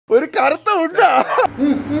ഒരു കറുത്ത ഉണ്ടാ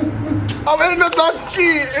അവനെ തക്കി.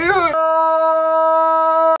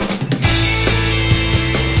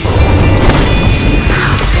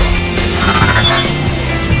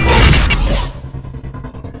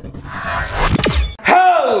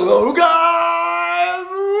 Hello guys,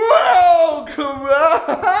 welcome back.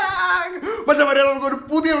 ഒരു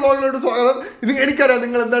പുതിയ വ്ളോഗിലോട്ട് സ്വാഗതം. ഇത് എനിക്കറിയാം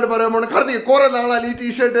നിങ്ങൾ എന്താണ് പറയാൻ പോകുന്നത്. കാർത്തിക് കുറെ നാളായി ഈ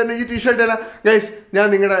ടീഷർട്ട് തന്നെ ഗൈസ്. ഞാൻ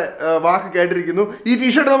നിങ്ങളുടെ വാക്ക് കേട്ടിരിക്കുന്നു. ഈ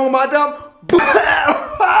ടീഷർട്ട് നമുക്ക് മാറ്റാം.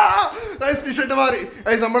 ടീഷർട്ട് മാറി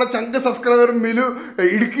ഗൈസ്. നമ്മുടെ ചങ്ക് സബ്സ്ക്രൈബർ മിലു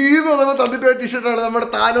ഇടുക്കിന്ന് വന്നപ്പോൾ തന്നിട്ട് പോയ ടീഷർട്ടാണ്. നമ്മുടെ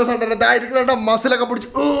താനോസ് ഉണ്ടായിരുന്ന മസിലൊക്കെ പിടിച്ച്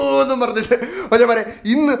എന്നും പറഞ്ഞിട്ട്. പക്ഷേ പറയാം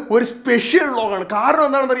ഇന്ന് ഒരു സ്പെഷ്യൽ വ്ളോഗാണ്. കാരണം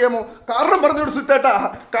എന്താണെന്ന് അറിയാമോ? കാരണം പറഞ്ഞോട് സുത്തേട്ടാ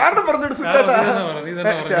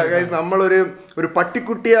ഗൈസ്. നമ്മളൊരു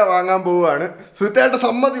പട്ടിക്കുട്ടിയെ വാങ്ങാൻ പോവുകയാണ്. സുത്തേട്ട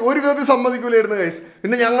ഒരു വിധത്തിൽ സമ്മതിക്കൂലായിരുന്നു ഗൈസ്.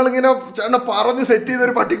 പിന്നെ ഞങ്ങളിങ്ങനെ ചേട്ടനെ പറഞ്ഞ് സെറ്റ്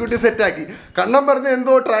ചെയ്തൊരു പട്ടിക്കുട്ടിയെ സെറ്റാക്കി. കണ്ണം പറഞ്ഞ്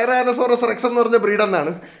എന്തോ ട്രൈറാനോസോറസ് റെക്സ് എന്ന് പറഞ്ഞ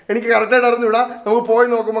ബ്രീഡെന്നാണ്. എനിക്ക് കറക്റ്റായിട്ട് അറിഞ്ഞൂടാ. നമുക്ക് പോയി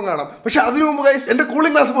നോക്കുമ്പോൾ കാണാം. പക്ഷെ അതിനു മുമ്പ് ഗൈസ് എൻ്റെ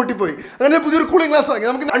കൂളിംഗ് ഗ്ലാസ് പൊട്ടിപ്പോയി. അങ്ങനെ പുതിയൊരു കൂളിംഗ് ഗ്ലാസ് വാങ്ങി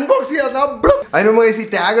നമുക്ക് അൺബോക്സ് ചെയ്യാം. അതിനു മുമ്പ് ഗൈസ് ഈ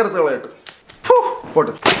ടാഗ് എടുത്തോളായിട്ട്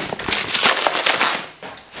പോട്ട്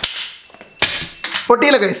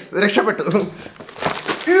പൊട്ടിയില്ല ഗൈസ്. രക്ഷപ്പെട്ടു.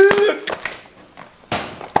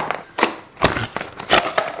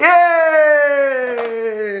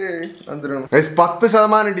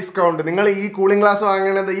 10% ഡിസ്കൗണ്ട്. നിങ്ങൾ ഈ കൂളിംഗ് ഗ്ലാസ്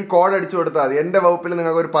വാങ്ങണത് ഈ കോഡ് അടിച്ചു കൊടുത്താൽ മതി. എൻ്റെ വകുപ്പിൽ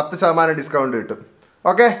നിങ്ങൾക്ക് ഒരു 10% ഡിസ്കൗണ്ട് കിട്ടും.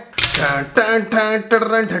 ഓക്കെ.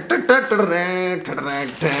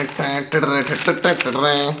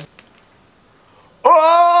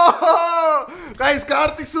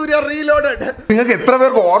 കാർത്തിക് റീലോഡഡ്. നിങ്ങൾക്ക് എത്ര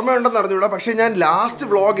പേർക്ക് ഓർമ്മയുണ്ടെന്ന് അറിഞ്ഞൂടാ. പക്ഷെ ഞാൻ ലാസ്റ്റ്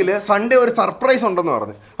വ്ളോഗിൽ സൺഡേ ഒരു സർപ്രൈസ് ഉണ്ടെന്ന്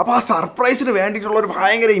പറഞ്ഞു. അപ്പോൾ ആ സർപ്രൈസിന് വേണ്ടിയിട്ടുള്ള ഒരു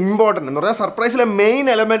ഭയങ്കര ഇമ്പോർട്ടൻ്റ് എന്ന് പറഞ്ഞാൽ സർപ്രൈസിലെ മെയിൻ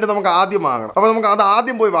എലമെന്റ് നമുക്ക് ആദ്യം വാങ്ങണം. അപ്പോൾ നമുക്ക് അത്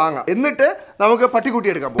ആദ്യം പോയി വാങ്ങാം. എന്നിട്ട് നമുക്ക് പട്ടിക്കുട്ടി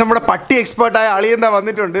എടുക്കാം. നമ്മുടെ പട്ടി എക്സ്പേർട്ടായ അളിയന്താ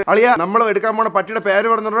വന്നിട്ടുണ്ട്. അളിയ നമ്മൾ എടുക്കാൻ പോണ പട്ടിയുടെ പേര്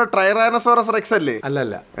പറഞ്ഞ ട്രൈറാനോസോറസ് റെക്സ് അല്ലേ?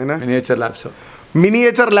 അല്ലല്ല,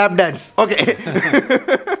 മിനിയേച്ചർ ലാബ് ഡാൻസ്. ഓക്കെ.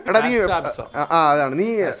 എടാ നീ അതാണ് നീ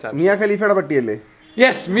മിയ ഖലീഫയുടെ പട്ടിയല്ലേ?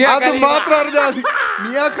 അത് മാത്രം അറിഞ്ഞാൽ മതി.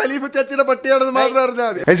 മിയ ഖലീഫ ചച്ചിയുടെ പട്ടിയാണെന്ന് മാത്രം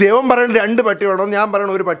അറിഞ്ഞാൽ മതി. സേവൻ പറയുന്നത് 2 പട്ടി വേണോ, ഞാൻ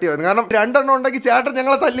പറയണ ഒരു പട്ടി വേണം. കാരണം 2 എണ്ണം ഉണ്ടെങ്കിൽ ചേട്ടൻ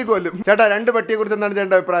ഞങ്ങളെ തല്ലിക്കൊല്ലും. ചേട്ടാ 2 പട്ടിയെ കുറിച്ച് എന്താണ്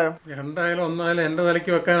ചേട്ടൻ്റെ അഭിപ്രായം? എന്റെ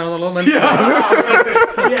നിലയ്ക്ക് വെക്കാനാണെന്നുള്ളത്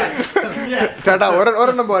ചേട്ടാ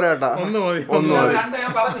ഒരെണ്ണം പോരാ ചേട്ടാ, ഒന്ന് മതി.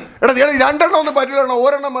 എടാ നീ 2 എണ്ണം ഒന്നും പറ്റില്ല,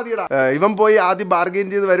 ഒരെണ്ണം മതിയടാ. ഇവൻ പോയി ആദ്യം ബാർഗെയിൻ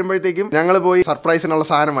ചെയ്ത് വരുമ്പോഴത്തേക്കും ഞങ്ങൾ പോയി സർപ്രൈസിനുള്ള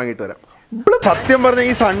സാധനം വാങ്ങിയിട്ട് വരാം. സത്യം പറഞ്ഞ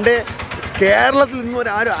ഈ സൺഡേ കേരളത്തിൽ നിന്നും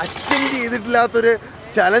ആരും അറ്റൻഡ് ചെയ്തിട്ടില്ലാത്തൊരു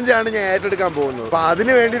ചലഞ്ചാണ് ഞാൻ ഏറ്റെടുക്കാൻ പോകുന്നത്. അപ്പൊ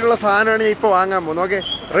അതിന് വേണ്ടിയിട്ടുള്ള സാധനമാണ് ഞാൻ ഇപ്പൊ വാങ്ങാൻ പോകുന്നത്. ഓക്കെ,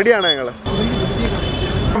 റെഡിയാണ് ഞങ്ങള്.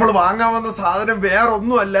 നമ്മൾ വാങ്ങാൻ വന്ന സാധനം വേറെ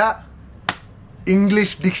ഒന്നുമല്ല,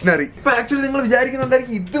 ഇംഗ്ലീഷ് ഡിക്ഷണറി. ഇപ്പൊ ആക്ച്വലി നിങ്ങൾ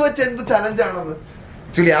വിചാരിക്കുന്നുണ്ടായിരിക്കും ഇത് വെച്ച് എന്ത് ചലഞ്ചാണെന്ന്.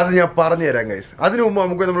 ആക്ച്വലി അത് ഞാൻ പറഞ്ഞു തരാം ഗൈസ്. അതിനു മുമ്പ്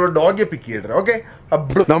നമുക്ക് നമ്മൾ ഡോഗിയെ പിക്ക് ചെയ്തിട്ട്. ഓക്കെ,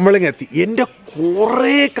 നമ്മളിങ്ങെത്തി. എൻ്റെ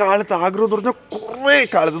കുറേ കാലത്ത് ആഗ്രഹം എന്ന് പറഞ്ഞാൽ കുറേ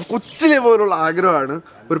കാലത്ത് കൊച്ചിലെ പോലുള്ള ആഗ്രഹമാണ്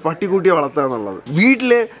ഒരു പട്ടിക്കുട്ടിയെ വളർത്തുക എന്നുള്ളത്.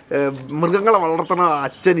 വീട്ടിൽ മൃഗങ്ങളെ വളർത്തണ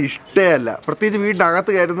അച്ഛന് ഇഷ്ടമല്ല, പ്രത്യേകിച്ച്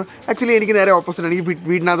വീടിനകത്ത് കയറുന്നു. ആക്ച്വലി എനിക്ക് നേരെ ഓപ്പോസിറ്റ്. എനിക്ക്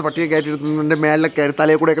വീടിനകത്ത് പട്ടിയെ കയറ്റിയെടുത്തുന്നതിൻ്റെ മേളിലൊക്കെ കയറി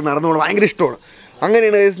തലയിൽ കൂടെയൊക്കെ നടന്നു പോകണം ഭയങ്കര ഇഷ്ടമാണ്.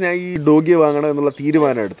 അങ്ങനെയാണ് ഗൈസ് ഞാൻ ഈ ഡോഗിയെ വാങ്ങണം എന്നുള്ള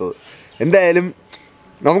തീരുമാനം എടുത്തത്. എന്തായാലും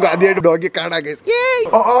നമുക്ക് ആദ്യമായിട്ട് ഡോഗിയെ കാണാം ഗൈസ്.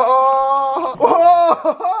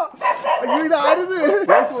 അയ്യോ ഇതാരുത്?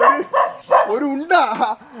 ഒരു ഉണ്ടാ,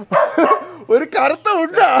 ഒരു കറുത്ത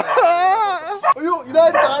ഉണ്ടാ. അയ്യോ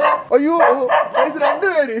ഇതാര് താഴെ? അയ്യോ 2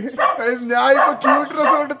 പേര്. ഞാൻ ഇപ്പൊ ക്യൂട്ട്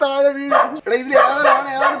ഡ്രസ് കൊണ്ട് താഴെ വീഴും. എടാ ഇതിൽ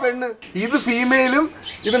ഏതാണ് പെണ്ണ്? ഇത് ഫീമെയിലും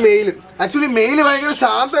ഇത് മെയിലും. ആക്ച്വലി മെയില് ഭയങ്കര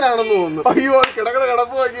ശാന്തനാണെന്ന് തോന്നുന്നു. അയ്യോ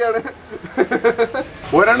കിടപ്പ് നോക്കിയാണ്.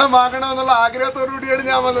 ഒരെണ്ണം വാങ്ങണമെന്നുള്ള ആഗ്രഹത്തോടു കൂടിയാണ്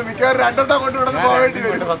ഞാൻ വന്നത്. മിക്കവാറും 2 എണ്ണം കൊണ്ട് ഇവിടെ പോകേണ്ടി വരും.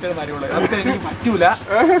 എനിക്ക് പറ്റൂല,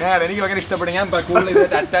 എനിക്ക് ഭയങ്കര ഇഷ്ടപ്പെട്ടു. ഞാൻ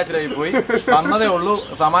അറ്റാച്ച്ഡ് ആയി പോയി വന്നതേ ഉള്ളൂ,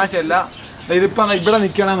 തമാശയല്ല. ഇതിപ്പോ ഇവിടെ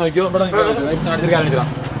നിൽക്കണേ നോക്കിയോ, ഇവിടെ കാണിച്ചാ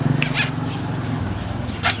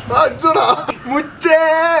മുച്ചേ.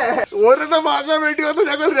 ഒരെണ്ണം വാങ്ങാൻ വേണ്ടി വന്ന്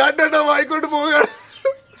ഞങ്ങൾ 2 എണ്ണം വാങ്ങിക്കൊണ്ട് പോവുകയാണ്.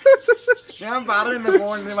 ഞാൻ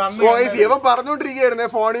ഇവൻ പറഞ്ഞോണ്ടിരിക്കുകയായിരുന്നേ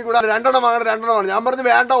ഫോണിൽ കൂടെ 2 എണ്ണം വാങ്ങണം. ഞാൻ പറഞ്ഞു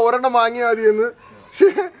വേണ്ട, ഒരെണ്ണം വാങ്ങിയാൽ മതിയെന്ന്.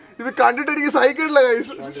 ഇത് കണ്ടിട്ട് എനിക്ക് സൈക്കിളില്ല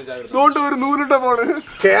കൈസ്. അതുകൊണ്ട് ഒരു നൂലിട്ട പോണ്.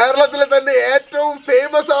 കേരളത്തിലെ തന്നെ ഏറ്റവും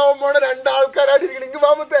ഫേമസ് ആവാൻ പോണ 2 ആൾക്കാരാണ് ഇരിക്കണം.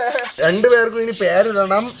 2 പേർക്കും ഇനി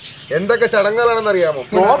പേരിടണം. എന്തൊക്കെ ചടങ്ങുകളാണെന്ന് അറിയാമോ?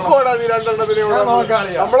 നോക്കോടാ നീ 2 എണ്ണത്തിന്.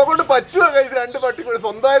 നമ്മളെ കൊണ്ട് പറ്റുമോ കൈസ് 2 പട്ടിക്കൂടി?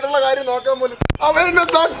 സ്വന്തമായിട്ടുള്ള കാര്യം നോക്കാൻ പോലും അവനെ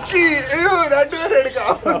തക്കി. 2 പേരെ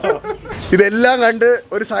എടുക്കാം. ഇതെല്ലാം കണ്ട്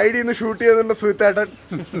ഒരു സൈഡിൽ നിന്ന് ഷൂട്ട് ചെയ്തിട്ടുണ്ട്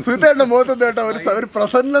സുഹൃത്തേട്ടൻ്റെ മുഖത്ത് കേട്ടോ ഒരു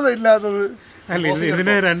പ്രസന്നത ഇല്ലാത്തത്.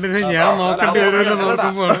 ഇതിനെ 2 ഞാൻ നോക്കേണ്ടി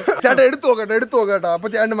വരുമല്ലോ. ചേട്ടാ എടുത്തു നോക്കട്ടോ. അപ്പൊ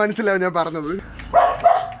ചേട്ടന് മനസ്സിലാവും ഞാൻ പറഞ്ഞത്.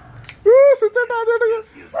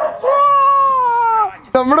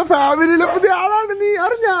 നമ്മുടെ ഫാമിലിയിലെ പുതിയ ആളാണ്. നീ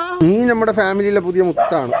അറിഞ്ഞാ? നീ നമ്മുടെ ഫാമിലിയിലെ പുതിയ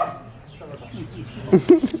മുത്താണ്.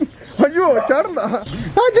 അയ്യോ അയ്യോ ചാടണ്ട.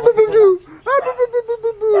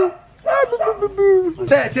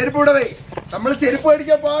 ചെരുപ്പ് ഇവിടെ പോയി. നമ്മള് ചെരുപ്പ്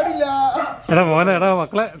അടിക്കാൻ പാടില്ല. എടാ മോനെ, എടാ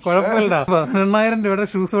മക്കളെ കുഴപ്പമില്ലടാ. 18,000 രൂപയുടെ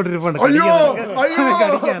ഷൂസ് ഓടിരിപ്പുണ്ട്. അയ്യോ അയ്യോ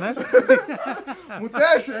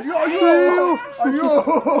മുത്തേഷ്, അയ്യോ അയ്യോ അയ്യോ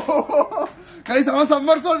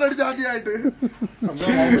സമ്മർ സോൾഡ് അടിച്ച ആദ്യമായിട്ട്.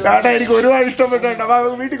 എനിക്ക് ഒരുപാട് ഇഷ്ടപ്പെട്ടോ.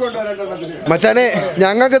 വീട്ടിൽ കൊണ്ടുവരാട്ടോ മച്ചാനെ.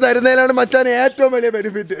 ഞങ്ങൾക്ക് തരുന്നതിലാണ് മച്ചാനെ ഏറ്റവും വലിയ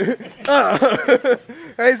ബെനിഫിറ്റ്.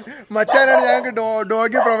 മച്ചാനാണ് ഞങ്ങൾക്ക്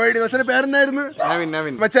ഡോഗി പ്രൊവൈഡ് ചെയ്തത്. മച്ചാന്റെ പേരെന്നായിരുന്നു?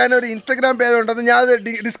 മച്ചാൻ ഒരു ഇൻസ്റ്റാഗ്രാം പേജ് ഉണ്ടെന്ന് ഞാൻ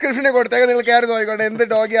ഡിസ്ക്രിപ്ഷനിൽ കൊടുത്തേക്ക്. നിങ്ങൾ കയറി നോക്കിക്കോട്ടെ. എന്ത്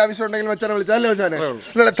ഡോഗി ആവശ്യം ഉണ്ടെങ്കിലും മച്ചാനെ വിളിച്ചാൽ. അല്ലേ മച്ചാനെ?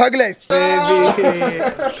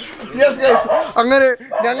 അങ്ങനെ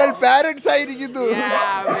ഞങ്ങൾ പാരന്റ്സ് ആയിരിക്കുന്നു.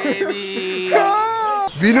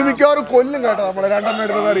 വിനു മിക്കവാറും കൊല്ലും കേട്ടോ നമ്മളെ രണ്ടെണ്ണം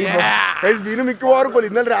എടുത്തെന്ന് അറിയുമ്പോൾ. വിനു മിക്കവാറും കൊല്ലും.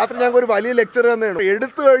 ഇന്നലെ രാത്രി ഞങ്ങൾക്ക് ഒരു വലിയ ലെക്ചർ തന്നെയാണ്.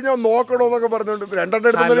 എടുത്തു കഴിഞ്ഞാൽ നോക്കണോ എന്നൊക്കെ പറഞ്ഞോണ്ട് രണ്ടെണ്ണം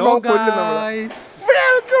എടുത്തു കൊല്ലും നമ്മളെ.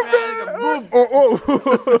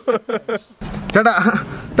 ചേട്ടാ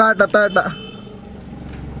താട്ട താട്ട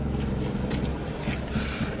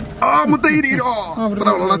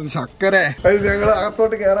ചക്കരെ. ഞങ്ങള്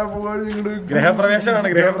അകത്തോട്ട് കേറാൻ പോവാണ്. ഗൃഹപ്രവേശമാണ്.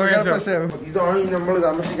 ഇതാണ് നമ്മള്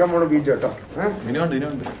താമസിക്കാൻ പോണ ബീച്ച് കേട്ടോ.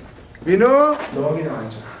 വിനു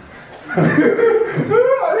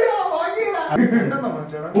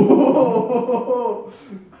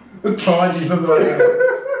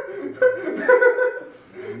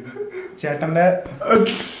ചേട്ടന്റെ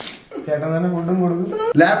തന്നെ ഫുഡും കൊടുക്കും.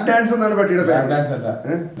 ലാപ്പ് ഡാൻസ് എന്നാണ് പട്ടിയുടെ പേര്.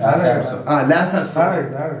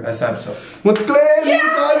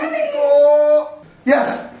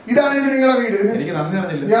 ഇതാണ് നിങ്ങളെ വീട്.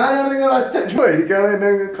 ഞാനാണ് നിങ്ങളെ അച്ഛൻ. എനിക്കാണ് എന്നെ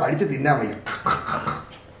കടിച്ച് തിന്നാൻ വയ്യ.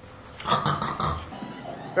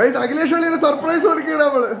 അഖിലേഷ് വള്ളിയുടെ സർപ്രൈസ് കൊടുക്കണ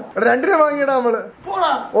നമ്മള്. 2 രൂപ വാങ്ങിയടാ നമ്മള്.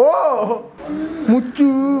 ഓ മുച്ചു.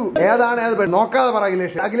 ഏതാണ് ഏത്? നോക്കാതെ പറ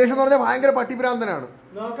അഖിലേഷ്. അഖിലേഷ് എന്ന് പറഞ്ഞാൽ ഭയങ്കര പട്ടിഭ്രാന്തനാണ്.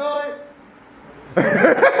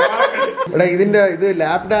 എടാ ഇതിന്റെ ഇത്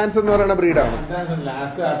ലാപ്പ് ഡാൻസ് എന്ന് പറയുന്ന ബ്രീഡാണ്.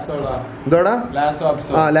 എന്തോടാ?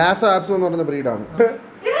 ലാസോ ആപ്സോ എന്ന് പറയുന്ന ബ്രീഡാണ്.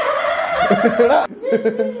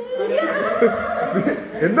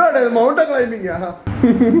 എന്താണ് മൗണ്ടൻ ക്ലൈംബിംഗ്?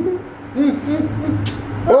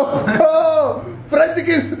 French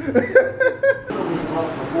kiss.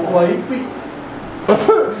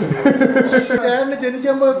 ചേട്ടന്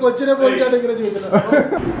ജനിക്കുമ്പോ കൊച്ചിനെ പോയിട്ടാണ് ഇങ്ങനെ ചെയ്തത്.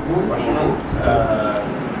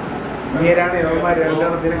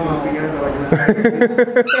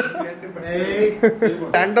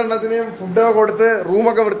 രണ്ടെണ്ണത്തിനും ഫുഡൊക്കെ കൊടുത്ത്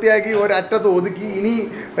റൂമൊക്കെ വൃത്തിയാക്കി ഒരറ്റത്ത് ഒതുക്കി.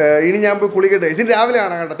 ഇനി ഞാൻ പോയി കുളിക്കട്ടെ. ഇതിന് രാവിലെ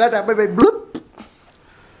കാണാം കേട്ടോ. Tata bye bye.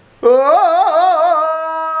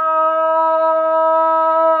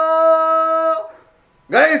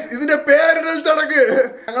 ഗൈസ് ഇതിന്റെ പേരിടൽ ചടങ്ങ്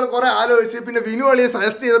ഞങ്ങൾ കുറെ ആലോചിച്ച് പിന്നെ വിനു അളിയെ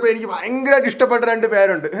സജസ്റ്റ് ചെയ്തപ്പോൾ എനിക്ക് ഭയങ്കരമായിട്ട് ഇഷ്ടപ്പെട്ട 2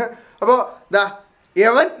 പേരുണ്ട്. അപ്പോൾ ദാ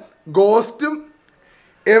എവൻ ഗോസ്റ്റും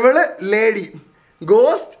എവള് lady.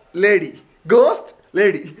 Ghost lady, ghost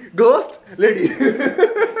lady, ghost lady.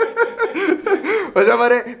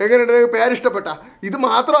 പക്ഷേമാരെ എങ്ങനെയുണ്ട്? പേരിഷ്ടപ്പെട്ട? ഇത്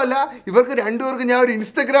മാത്രമല്ല, ഇവർക്ക് 2 പേർക്ക് ഞാൻ ഒരു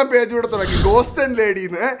ഇൻസ്റ്റാഗ്രാം പേജ് കൂടെ തുടങ്ങി. Ghost and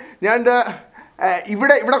ലേഡിന്ന്. ഞാൻ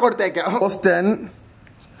ഇവിടെ കൊടുത്തേക്കാം. Ghost and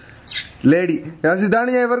lady. ഇതാണ്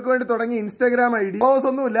ഞാൻ ഇവർക്ക് വേണ്ടി തുടങ്ങി ഇൻസ്റ്റാഗ്രാം ID. ഫോളോവേഴ്സ്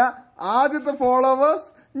ഒന്നുമില്ല. ആദ്യത്തെ ഫോളോവേഴ്സ്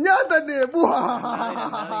ഞാൻ തന്നെ.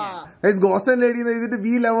 ഗോസ്റ്റ് ആൻഡ് ലേഡി എന്ന് എഴുതിട്ട്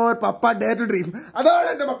we love our papa day to dream. അതാണ്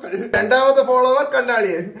എന്റെ മക്കൾ. 2ാമത്തെ ഫോളോവർ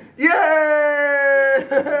കണ്ണാളിയൻ.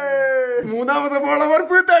 3ാമത്തെ ഫോളോവർ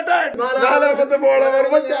 4ാമത്തെ ഫോളോവർ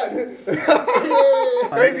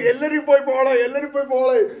എല്ലാരും പോയി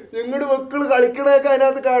ഫോളോ. ഞങ്ങളുടെ മക്കള് കളിക്കണൊക്കെ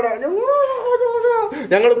അതിനകത്ത് കാണാം.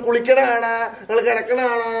 ഞങ്ങൾ കുളിക്കണ കാണാ, ഞങ്ങൾ കിടക്കണ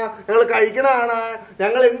കാണാ, ഞങ്ങൾ കഴിക്കണ കാണാ,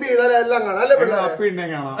 ഞങ്ങൾ എന്ത് ചെയ്താലും എല്ലാം കാണാം. അല്ലേ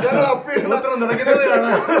ഞങ്ങൾ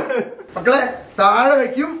മക്കളെ താഴെ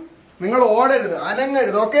വെക്കും. നിങ്ങൾ ഓടരുത്,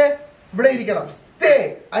 അനങ്ങരുത്. ഓക്കെ, ഇവിടെ ഇരിക്കണം. സ്റ്റേ.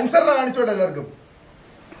 അനുസരണ കാണിച്ചോട്ടെ എല്ലാവർക്കും.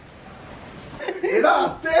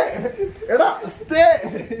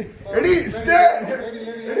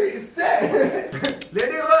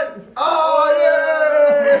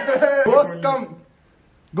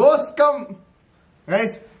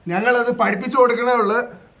 ഞങ്ങളത് പഠിപ്പിച്ചു കൊടുക്കണേ ഉള്ളു.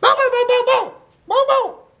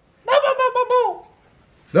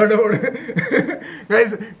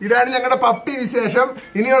 ഇതാണ് ഞങ്ങളുടെ പപ്പി വിശേഷം.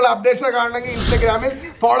 ഇനിയുള്ള അപ്ഡേഷൻ കാണണമെങ്കിൽ ഇൻസ്റ്റാഗ്രാമിൽ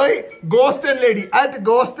follow ghost and lady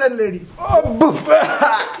 @GhostandLady.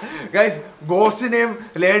 Guys ഗോസ്റ്റിനെയും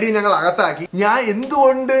ലേഡിയും ഞങ്ങൾ അകത്താക്കി. ഞാൻ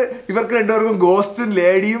എന്തുകൊണ്ട് ഇവർക്ക് 2 പേർക്കും ഗോസ്റ്റും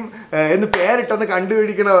ലേഡിയും എന്ന് പേരിട്ടെന്ന്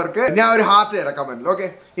കണ്ടുപിടിക്കുന്നവർക്ക് ഞാൻ ഒരു ഹാർട്ട് തരാം കമന്റിൽ. ഓക്കെ,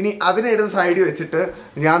 ഇനി അതിനെടുത്ത് സൈഡിൽ വെച്ചിട്ട്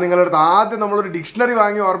ഞാൻ നിങ്ങളുടെ അടുത്ത് ആദ്യം നമ്മളൊരു ഡിക്ഷണറി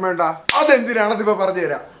വാങ്ങി ഓർമ്മയുണ്ട. അതെന്തിനാണെന്ന് ഇപ്പൊ പറഞ്ഞു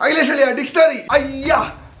തരാം. അഖിലേഷ് ഡിക്ഷണറി. അയ്യാ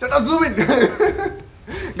ചേട്ടാ സൂമിൻ.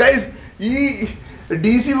 ഗൈസ് ഈ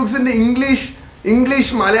DC ബുക്സിന്റെ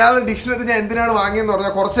ഇംഗ്ലീഷ് മലയാളം ഡിക്ഷണറി ഞാൻ എന്തിനാണ് വാങ്ങിയെന്ന്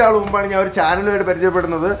പറഞ്ഞാൽ കുറച്ച് നാൾ മുമ്പാണ് ഞാൻ ഒരു ചാനലുമായിട്ട്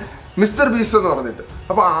പരിചയപ്പെടുന്നത്. മിസ്റ്റർ ബീസ്റ്റ് എന്ന് പറഞ്ഞിട്ട്.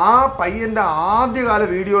 അപ്പോൾ ആ പയ്യൻ്റെ ആദ്യകാല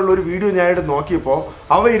ഒരു വീഡിയോ ഞാനായിട്ട് നോക്കിയപ്പോൾ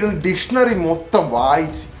അവ ഇരുന്ന് ഡിക്ഷണറി മൊത്തം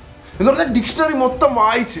വായിച്ച്, എന്ന് പറഞ്ഞാൽ ഡിക്ഷണറി മൊത്തം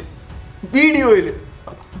വായിച്ച് വീഡിയോയിൽ.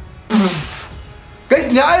 ഗൈസ്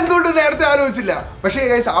ഞാൻ എന്തുകൊണ്ട് നേരത്തെ ആലോചിച്ചില്ല. പക്ഷേ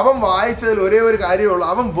ഗൈസ് അവൻ വായിച്ചതിൽ ഒരേ ഒരു കാര്യമുള്ളൂ,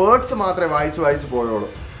 അവൻ വേർഡ്സ് മാത്രമേ വായിച്ച് പോയുള്ളൂ.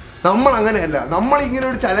 നമ്മൾ അങ്ങനെയല്ല. നമ്മൾ ഇങ്ങനെ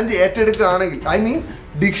ഒരു ചലഞ്ച് ഏറ്റെടുക്കുകയാണെങ്കിൽ, ഐ മീൻ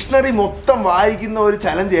ഡിക്ഷണറി മൊത്തം വായിക്കുന്ന ഒരു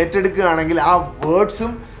ചലഞ്ച് ഏറ്റെടുക്കുകയാണെങ്കിൽ ആ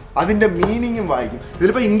വേർഡ്സും അതിൻ്റെ മീനിങ്ങും വായിക്കും.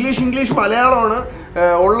 ഇതിലിപ്പോൾ ഇംഗ്ലീഷ് മലയാളമാണ്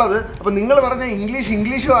ഉള്ളത്. അപ്പം നിങ്ങൾ പറഞ്ഞ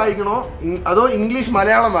ഇംഗ്ലീഷ് വായിക്കണോ അതോ ഇംഗ്ലീഷ്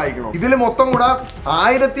മലയാളം വായിക്കണോ? ഇതിൽ മൊത്തം കൂടെ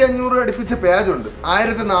 1500 അടുപ്പിച്ച പേജുണ്ട്,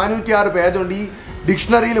 1406 പേജുണ്ട് ഈ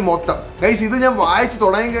ഡിക്ഷണറിയിൽ മൊത്തം. ഗൈസ് ഇത് ഞാൻ വായിച്ച്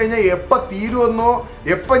തുടങ്ങി കഴിഞ്ഞാൽ എപ്പോൾ തീരുമെന്നോ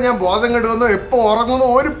എപ്പോൾ ഞാൻ ബോധം കെടുമെന്നോ എപ്പോൾ ഉറങ്ങുമെന്നോ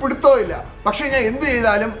ഒരു പിടുത്തവും ഇല്ല. പക്ഷേ ഞാൻ എന്ത്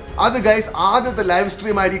ചെയ്താലും അത് ഗൈസ് ആദ്യത്തെ ലൈവ്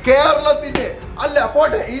സ്ട്രീം ആയിരിക്കും കേരളത്തിൻ്റെ അല്ല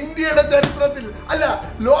പോട്ടെ ഇന്ത്യയുടെ ചരിത്രത്തിൽ അല്ല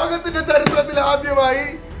ലോകത്തിൻ്റെ ചരിത്രത്തിൽ ആദ്യമായി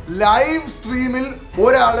ലൈവ് സ്ട്രീമിൽ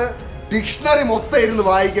ഒരാള് ഡിക്ഷണറി മൊത്തം ഇരുന്ന്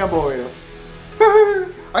വായിക്കാൻ പോവുകയാണ്.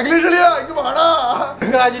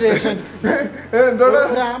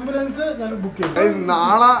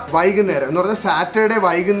 നാളെ വൈകുന്നേരം എന്ന് പറഞ്ഞാൽ സാറ്റർഡേ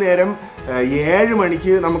വൈകുന്നേരം 7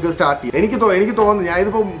 മണിക്ക് നമുക്ക് സ്റ്റാർട്ട് ചെയ്യാം. എനിക്ക് തോന്നുന്നു ഞാൻ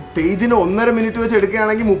ഇതിപ്പോ പേജിന് 1.5 മിനിറ്റ് വെച്ച്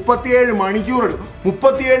എടുക്കുകയാണെങ്കിൽ 37 മണിക്കൂർ എടുക്കും.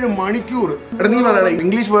 37 മണിക്കൂർ. എടാ നീ പറയണ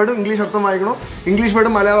ഇംഗ്ലീഷ് വേർഡ് ഇംഗ്ലീഷ് അർത്ഥം വായിക്കണോ, ഇംഗ്ലീഷ്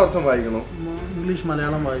വേർഡ് മലയാളം അർത്ഥം വായിക്കണോ? ഇംഗ്ലീഷ്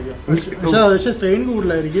മലയാളം വായിക്കാം. പക്ഷേ സ്ട്രെയിൻ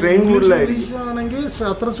കൂടുതലായിരിക്കും.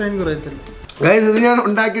 അത്ര സ്ട്രെയിൻ കുറയത്തില്ല. ഇത് ഞാൻ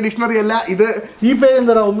ഉണ്ടാക്കിയ ഡിക്ഷണറി അല്ല. ഇത് ഈ പേര്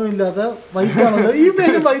എന്താ ഒന്നുമില്ലാത്ത വൈറ്റ് ആണല്ലോ. ഈ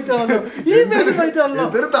പേര് വൈറ്റ് ആണല്ലോ.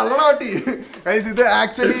 ഇതൊരു തള്ളണാട്ടി. ഇത്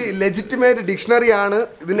ആക്ച്വലി ലെജിറ്റിമേറ്റ് ഡിക്ഷണറി ആണ്.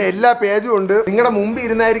 ഇതിന്റെ എല്ലാ പേജും ഉണ്ട്. നിങ്ങളുടെ മുമ്പിൽ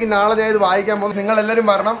ഇരുന്നായിരിക്കും നാളെ ഞാൻ ഇത് വായിക്കാൻ പോകുന്നത്. നിങ്ങൾ എല്ലാവരും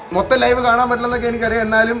വരണം. മൊത്തം ലൈവ് കാണാൻ പറ്റില്ലെന്നൊക്കെ എനിക്കറിയാം.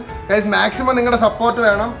 എന്നാലും മാക്സിമം നിങ്ങളുടെ സപ്പോർട്ട്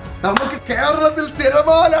വേണം. നമുക്ക് കേരളത്തിൽ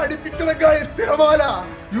തിരമാല അടിപ്പിക്കണം ഗൈസ്. തിരമാല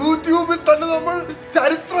യൂട്യൂബിൽ തന്നെ നമ്മൾ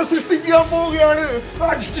ചരിത്രം സൃഷ്ടിക്കാൻ പോവുകയാണ്.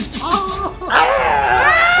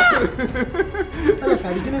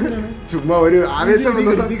 ചുമ്മാ ഒരു ആവേശം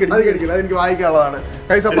അതെനിക്ക് വായിക്കാനുള്ളതാണ്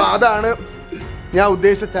ഗൈസ്. അപ്പൊ അതാണ് ഞാൻ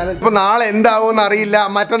ഉദ്ദേശിച്ച ചാനൽ. ഇപ്പൊ നാളെ എന്താവുമെന്ന് അറിയില്ല,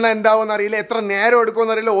 മറ്റന്നാൾ എന്താവുമെന്ന് അറിയില്ല, എത്ര നേരം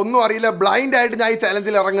എടുക്കുമെന്ന് അറിയില്ല, ഒന്നും അറിയില്ല. ബ്ലൈൻഡ് ആയിട്ട് ഞാൻ ഈ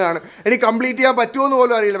ചലഞ്ചിൽ ഇറങ്ങുകയാണ്. എനിക്ക് കംപ്ലീറ്റ് ചെയ്യാൻ പറ്റുമെന്ന്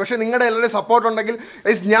പോലും അറിയില്ല. പക്ഷെ നിങ്ങളുടെ എല്ലാവരുടെയും സപ്പോർട്ട് ഉണ്ടെങ്കിൽ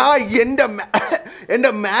ഞാൻ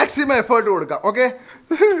എൻ്റെ മാക്സിമം എഫേർട്ട് കൊടുക്കാം. ഓക്കെ,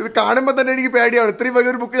 ഇത് കാണുമ്പോൾ തന്നെ എനിക്ക് പേടിയാണ്. ഇത്രയും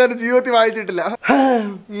വലിയൊരു ബുക്ക് ഞാൻ ജീവിതത്തിൽ വായിച്ചിട്ടില്ല.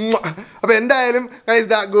 അപ്പൊ എന്തായാലും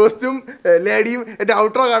ഗോസ്റ്റും ലേഡിയും എന്റെ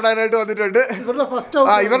ഔട്ട്രോ കാണാനായിട്ട് വന്നിട്ടുണ്ട്. ഇവരുടെ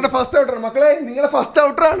ഫസ്റ്റ് ഔട്ടർ മക്കളെ, നിങ്ങളെ ഫസ്റ്റ്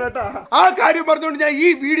ഔട്ടർ ആണ് കേട്ടോ. ആ കാര്യം പറഞ്ഞുകൊണ്ട് ഞാൻ ഈ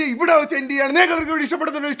വീഡിയോ ഇവിടെ വെച്ച് എൻഡ് ചെയ്യാണ്. നിങ്ങൾക്ക് വീഡിയോ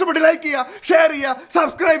ഇഷ്ടപ്പെട്ട് ലൈക്ക് ചെയ്യുക, ഷെയർ ചെയ്യുക,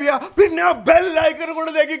 സബ്സ്ക്രൈബ് ചെയ്യുക, പിന്നെ ബെൽ ഐക്കൺ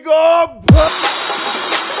കൊണ്ട് നോക്കിക്കോ.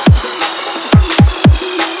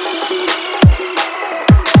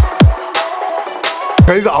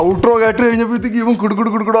 ഔട്ട്രോ കേട്ട് കഴിഞ്ഞപ്പോഴത്തേക്ക് ഇവൻ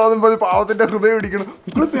കുടുക്കുടാന്നും പറഞ്ഞ് പാവത്തിന്റെ ഹൃദയം ഇടിക്കണം.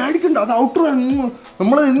 മക്കളെ പേടിക്കണ്ട, അത് ഔട്ട്രോ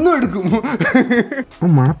നമ്മളത് എന്നും എടുക്കും.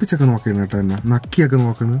 മണപ്പിച്ചൊക്കെ നോക്കണം കേട്ടോ, എന്നെ നക്കിയൊക്കെ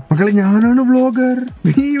നോക്കണം. മക്കളെ ഞാനാണ് വ്ളോഗർ,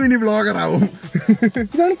 നീ ഇനി വ്ളോഗർ ആവും.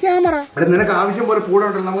 ഇതാണ് ക്യാമറ. നിനക്ക് ആവശ്യം പോലെ കൂടെ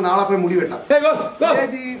ഉണ്ടല്ലോ, നമുക്ക് നാളെ പോയി മുടി വെട്ടാം.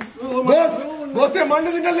 ഗോസ്റ്റേ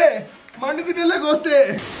മണ്ണ് തിന്നല്ലേ ഗോസ്റ്റേ.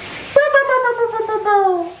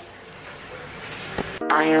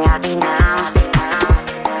 Are you happy now?